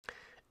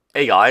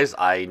Hey guys,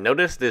 I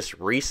noticed this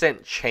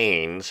recent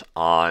change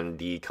on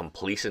the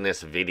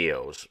completionist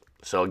videos.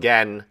 So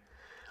again,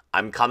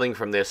 I'm coming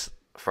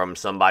from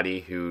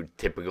somebody who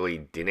typically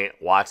didn't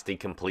watch the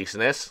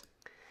completionist,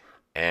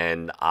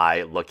 and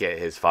I look at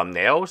his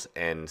thumbnails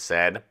and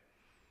said,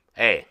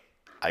 "Hey,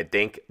 I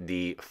think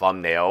the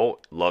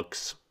thumbnail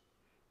looks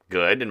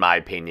good in my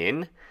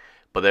opinion,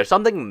 but there's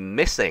something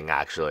missing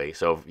actually."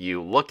 So if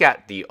you look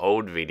at the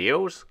old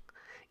videos,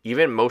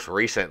 even most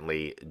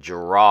recently,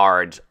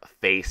 Jirard's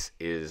face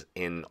is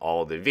in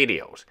all the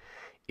videos,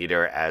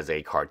 either as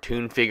a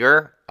cartoon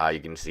figure. You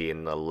can see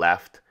in the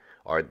left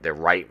or the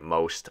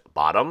rightmost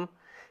bottom,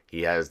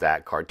 he has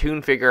that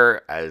cartoon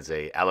figure as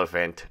a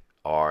elephant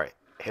or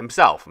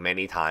himself.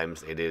 Many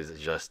times it is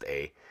just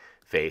a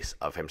face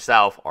of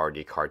himself or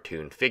the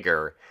cartoon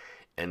figure,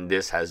 and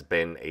this has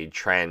been a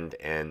trend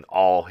in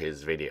all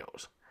his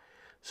videos.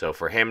 So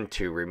for him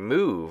to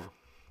remove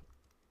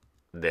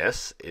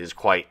this is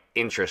quite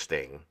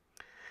interesting.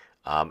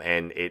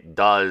 And it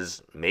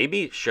does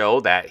maybe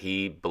show that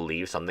he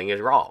believes something is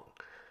wrong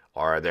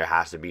or there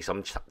has to be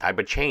some type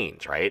of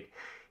change, right?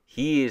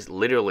 He is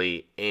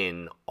literally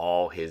in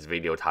all his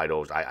video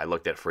titles. I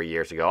looked at 3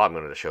 years ago. I'm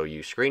going to show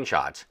you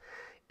screenshots.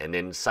 And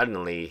then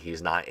suddenly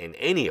he's not in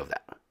any of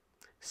them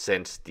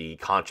since the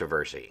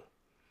controversy.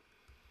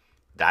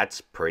 That's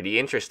pretty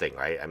interesting,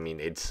 right? I mean,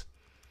 it's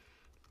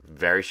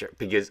very sure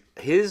because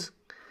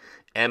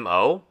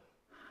MO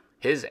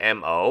his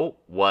MO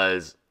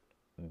was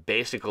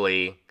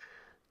basically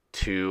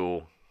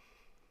to.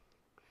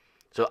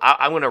 So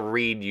I'm going to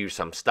read you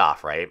some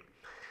stuff, right?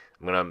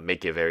 I'm going to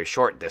make it very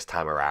short this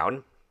time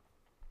around.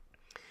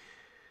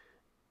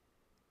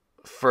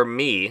 For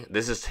me,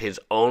 this is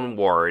his own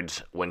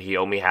words when he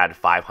only had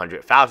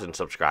 500,000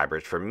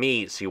 subscribers. For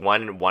me, she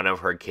wanted one of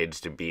her kids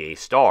to be a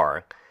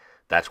star.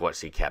 That's what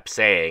she kept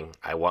saying.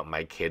 I want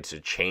my kids to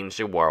change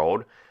the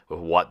world with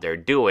what they're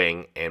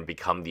doing and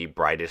become the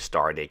brightest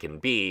star they can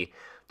be,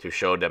 to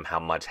show them how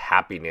much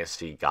happiness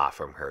she got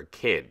from her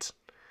kids.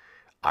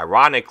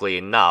 Ironically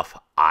enough,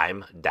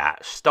 I'm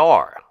that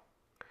star.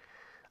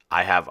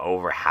 I have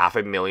over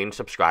 500,000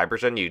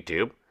 subscribers on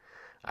YouTube.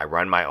 I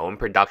run my own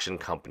production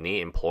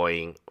company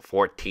employing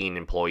 14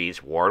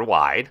 employees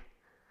worldwide.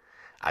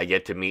 I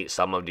get to meet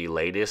some of the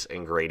latest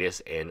and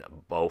greatest in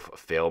both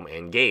film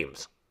and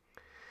games.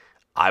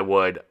 I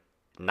would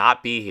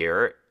not be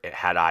here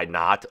had I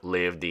not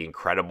lived the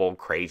incredible,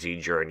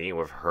 crazy journey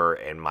with her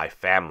and my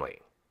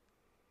family.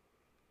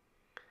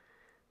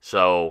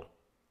 So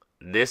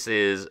this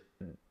is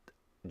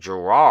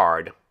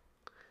Jirard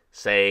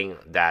saying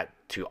that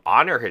to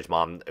honor his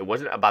mom, it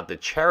wasn't about the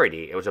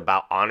charity. It was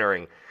about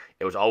honoring.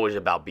 It was always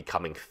about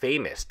becoming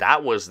famous.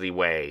 That was the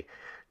way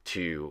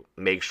to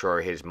make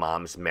sure his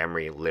mom's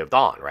memory lived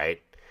on,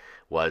 right?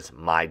 Was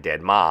my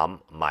dead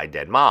mom, my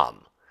dead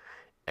mom.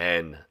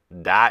 And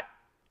that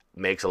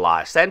makes a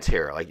lot of sense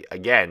here. Like,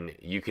 again,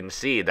 you can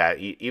see that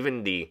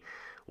even the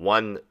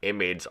one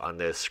image on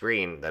this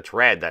screen that's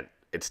red, that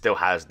it still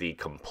has the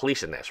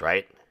completionist,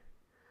 right?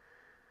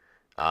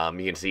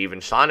 You can see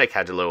even Sonic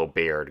has a little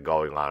beard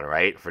going on,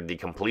 right? For the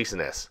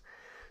completionist.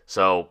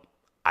 So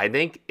I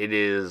think it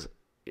is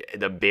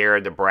the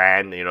beard, the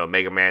brand,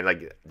 Mega Man,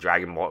 like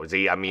Dragon Ball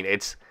Z. I mean,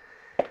 it's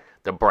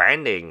the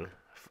branding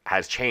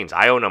has changed.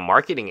 I own a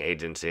marketing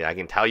agency. I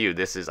can tell you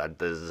this is a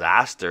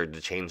disaster to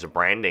change the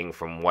branding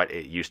from what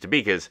it used to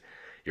be, because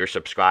your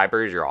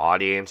subscribers, your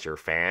audience, your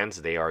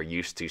fans, they are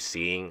used to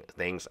seeing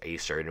things a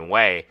certain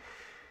way.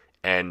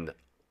 And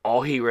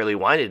all he really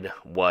wanted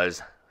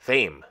was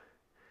fame.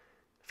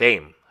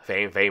 Fame,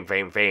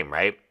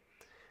 right?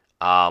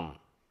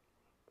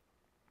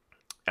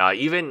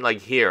 Even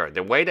like here,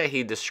 the way that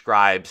he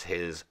describes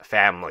his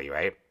family,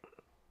 right?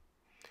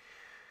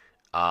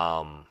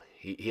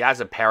 He has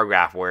a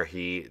paragraph where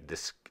he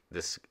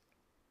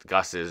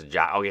discusses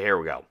Jack. Okay, here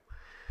we go.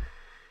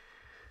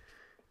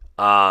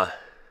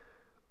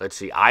 Let's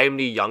see. I am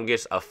the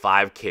youngest of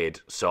 5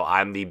 kids, so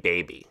I'm the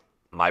baby.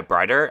 My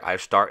brother, I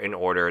start in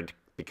order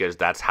because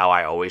that's how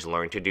I always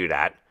learned to do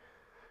that.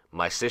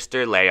 My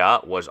sister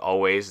Leia was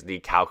always the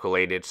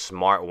calculated,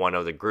 smart one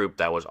of the group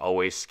that was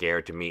always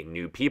scared to meet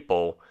new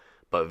people,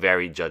 but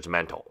very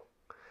judgmental.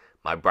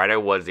 My brother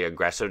was the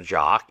aggressive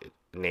jock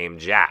named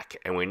Jack,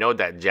 and we know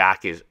that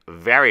Jack is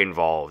very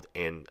involved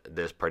in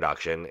this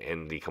production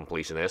in The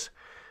Completionist,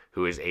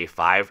 who is a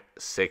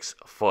 5'6"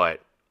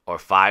 or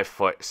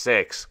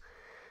 5'6",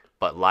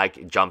 but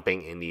like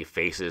jumping in the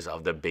faces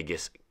of the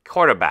biggest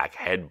quarterback,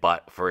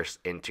 headbutt first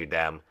into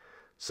them,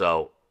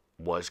 so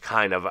was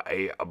kind of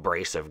a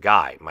abrasive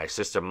guy. My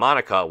sister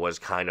Monica was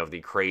kind of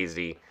the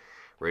crazy,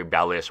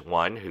 rebellious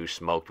one who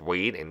smoked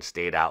weed and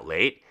stayed out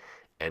late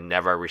and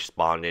never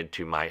responded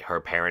to her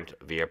parent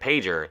via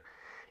pager.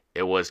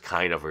 It was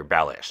kind of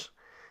rebellious.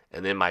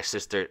 And then my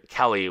sister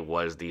Kelly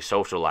was the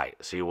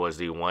socialite. She was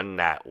the one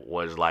that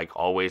was like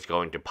always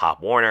going to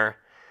Pop Warner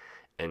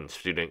and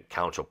student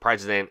council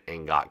president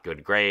and got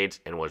good grades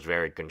and was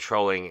very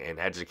controlling and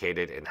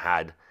educated and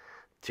had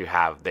to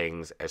have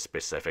things a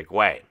specific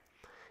way.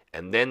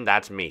 And then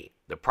that's me.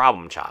 the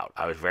problem child.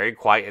 I was very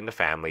quiet in the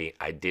family.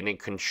 I didn't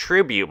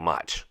contribute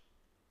much.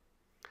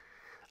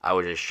 I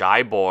was a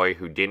shy boy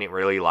who didn't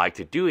really like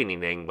to do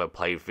anything but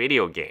play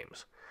video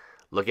games.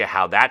 Look at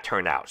how that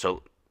turned out.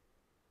 So,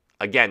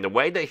 again, the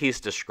way that he's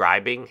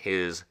describing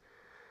his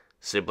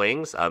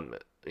siblings,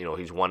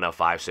 he's one of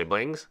 5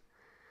 siblings,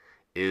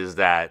 is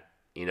that,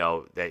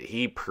 that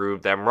he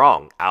proved them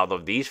wrong. Out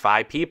of these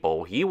 5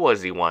 people, he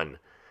was the one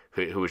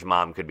whose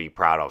mom could be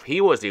proud of.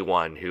 He was the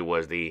one who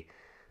was the,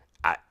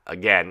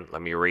 again,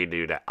 let me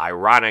redo that.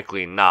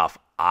 Ironically enough,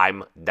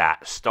 I'm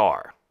that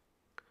star.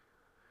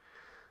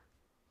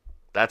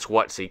 That's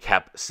what she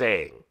kept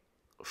saying.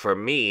 For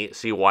me,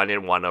 she wanted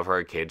one of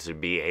her kids to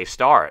be a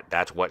star.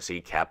 That's what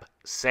she kept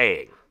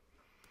saying.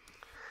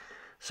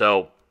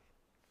 So,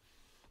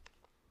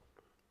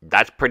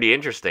 that's pretty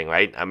interesting,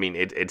 right? I mean,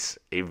 it's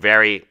a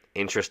very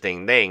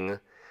interesting thing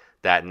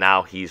that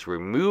now he's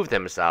removed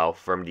himself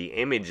from the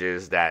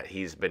images that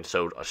he's been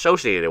so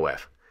associated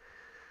with.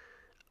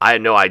 I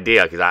had no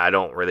idea because I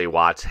don't really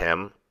watch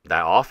him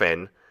that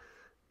often,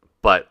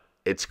 but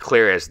it's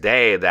clear as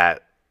day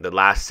that the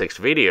last 6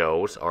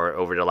 videos, or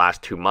over the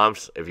last 2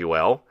 months, if you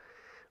will,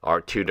 or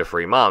 2 to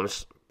 3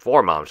 months,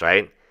 4 months,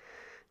 right?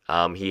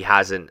 He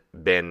hasn't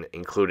been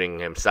including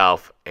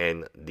himself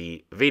in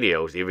the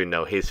videos, even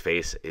though his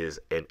face is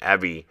in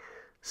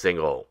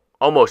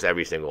almost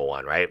every single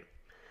one, right?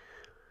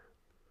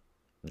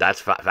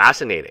 That's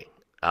fascinating.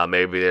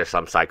 Maybe there's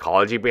some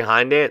psychology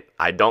behind it.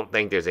 I don't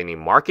think there's any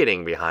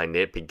marketing behind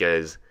it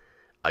because,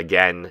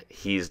 again,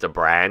 he's the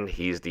brand.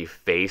 He's the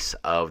face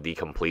of the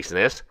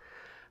Completionist.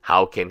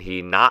 How can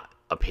he not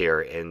appear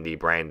in the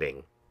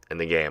branding in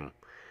the game?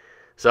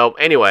 So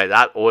anyway,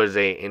 that was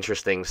an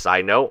interesting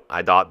side note.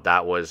 I thought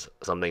that was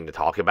something to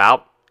talk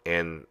about.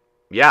 And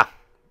yeah.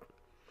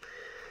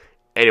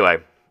 Anyway,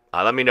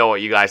 let me know what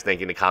you guys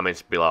think in the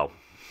comments below.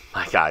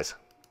 Bye, guys.